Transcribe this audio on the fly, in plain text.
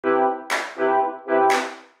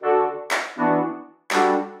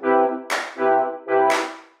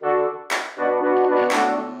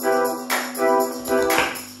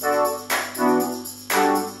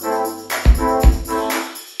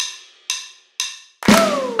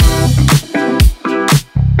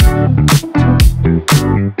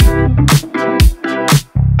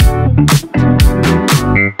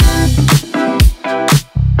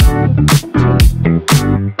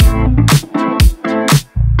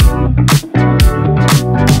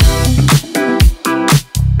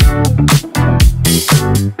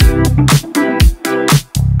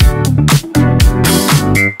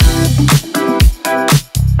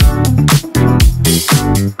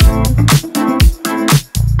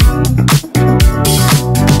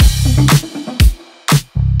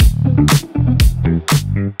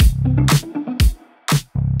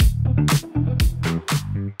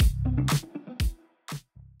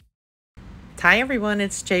Hi everyone,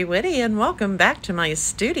 it's jwitty and welcome back to my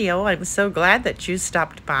studio. I'm so glad that you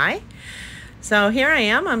stopped by. So here I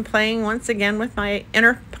am, I'm playing once again with my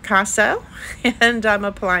inner Picasso and I'm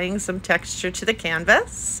applying some texture to the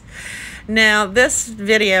canvas. Now this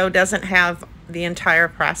video doesn't have the entire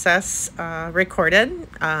process recorded.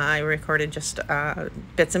 I recorded just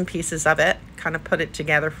bits and pieces of it, kind of put it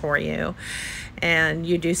together for you. And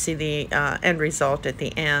you do see the end result at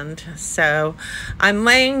the end. So I'm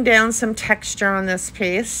laying down some texture on this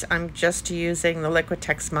piece. I'm just using the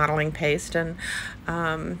Liquitex modeling paste, and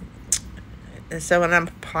so when I'm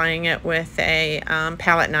applying it with a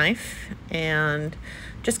palette knife and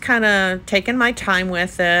just kind of taking my time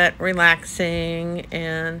with it, relaxing,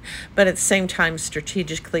 but at the same time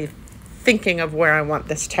strategically thinking of where I want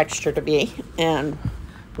this texture to be and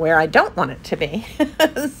where I don't want it to be.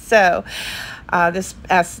 So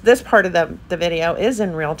this part of the video is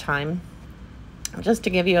in real time, just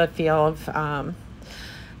to give you a feel of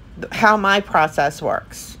how my process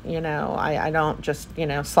works. You know, I don't just,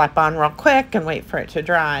 slap on real quick and wait for it to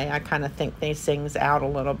dry. I kind of think these things out a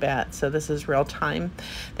little bit. So this is real time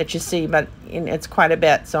that you see, but it's quite a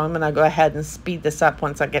bit. So I'm going to go ahead and speed this up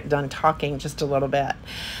once I get done talking just a little bit.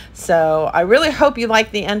 So I really hope you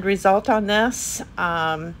like the end result on this.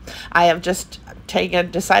 I have just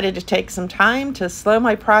decided to take some time to slow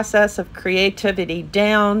my process of creativity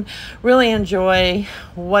down, really enjoy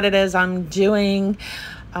what it is I'm doing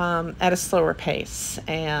at a slower pace,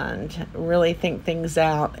 and really think things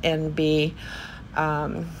out and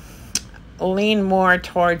lean more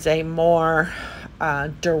towards a more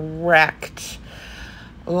direct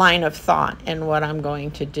line of thought in what I'm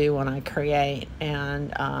going to do when I create,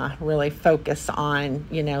 and really focus on,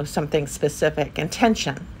 something specific.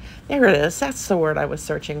 Intention. There it is. That's the word I was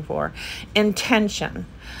searching for. Intention.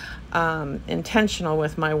 Intentional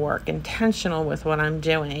with my work, intentional with what I'm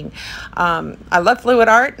doing. I love fluid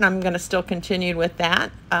art, and I'm going to still continue with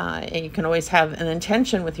that. You can always have an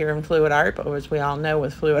intention with your fluid art, but as we all know,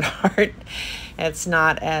 with fluid art, it's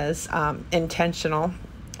not as intentional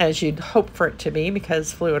as you'd hope for it to be,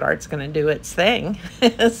 because fluid art's going to do its thing.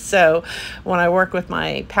 So when I work with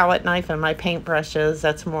my palette knife and my paint brushes,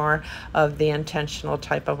 that's more of the intentional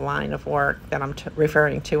type of line of work that I'm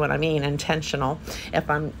referring to when I mean intentional. If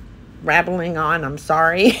I'm rambling on, I'm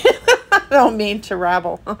sorry. I don't mean to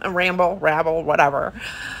ramble, whatever.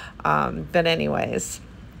 But anyways,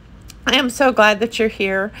 I am so glad that you're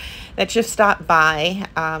here, that you've stopped by.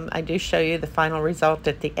 I do show you the final result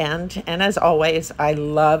at the end. And as always, I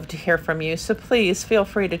love to hear from you. So please feel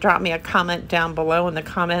free to drop me a comment down below in the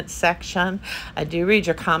comments section. I do read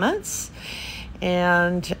your comments,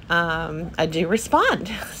 and I do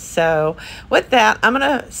respond. So with that, I'm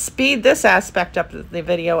going to speed this aspect of the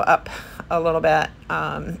video up a little bit,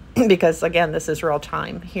 because again, this is real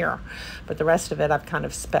time here, but the rest of it I've kind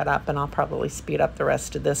of sped up, and I'll probably speed up the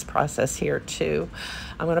rest of this process here too.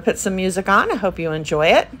 I'm going to put some music on. I hope you enjoy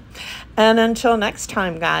it. And until next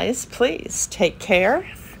time, guys, please take care,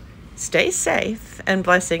 stay safe, and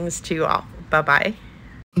blessings to you all. Bye-bye.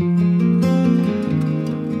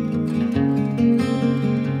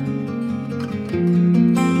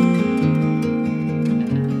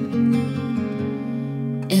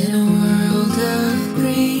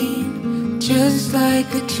 Just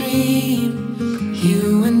like a dream,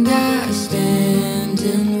 you and I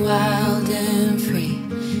standing wild and free,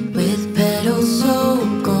 with petals so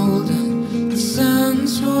golden, the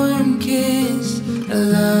sun's warm kiss, a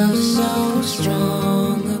love so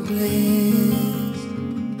strong, a bliss.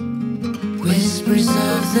 Whispers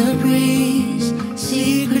of the breeze,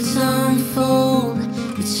 secrets unfold.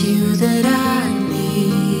 It's you that I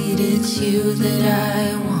need, it's you that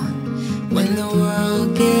I want. When the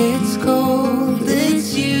world gets cold,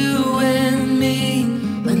 it's you and me.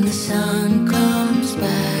 When the sun comes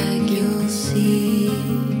back, you'll see.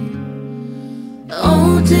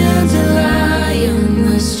 Oh, dandelion,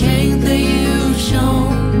 the strength that you've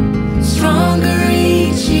shown, stronger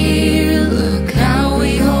each year. Look how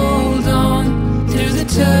we hold on through the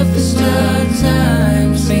toughest of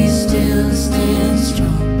times. We still stand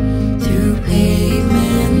strong. Through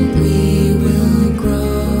pavement we will grow.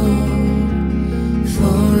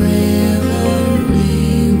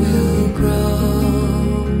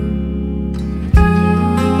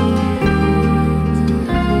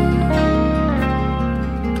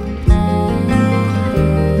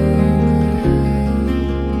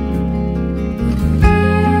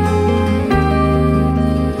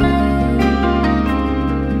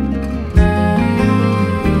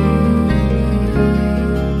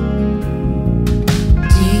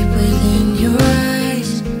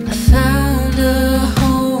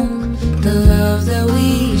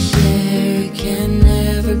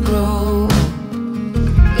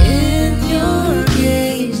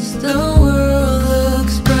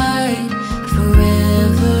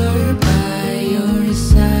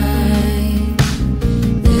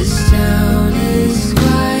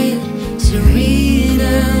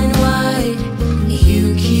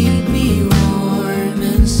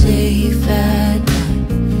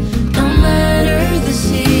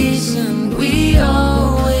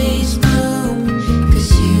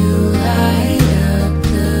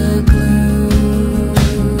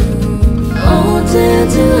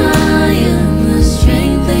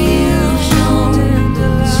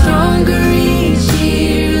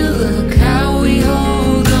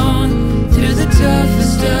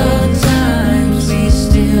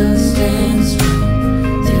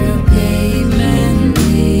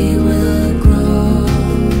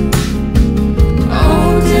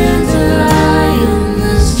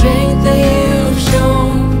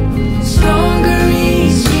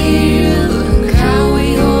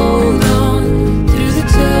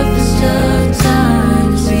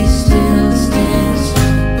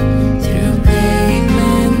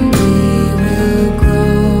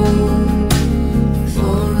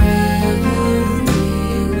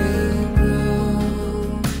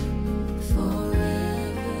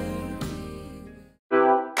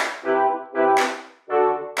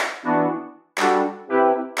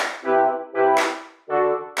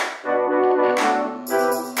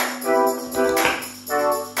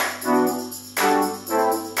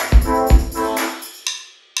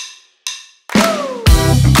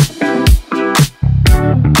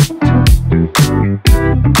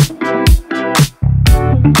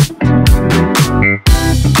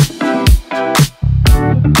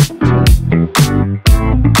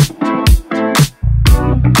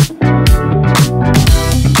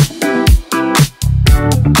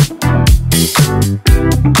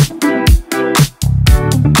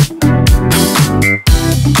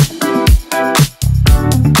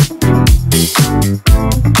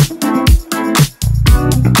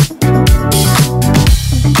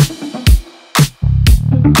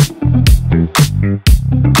 you.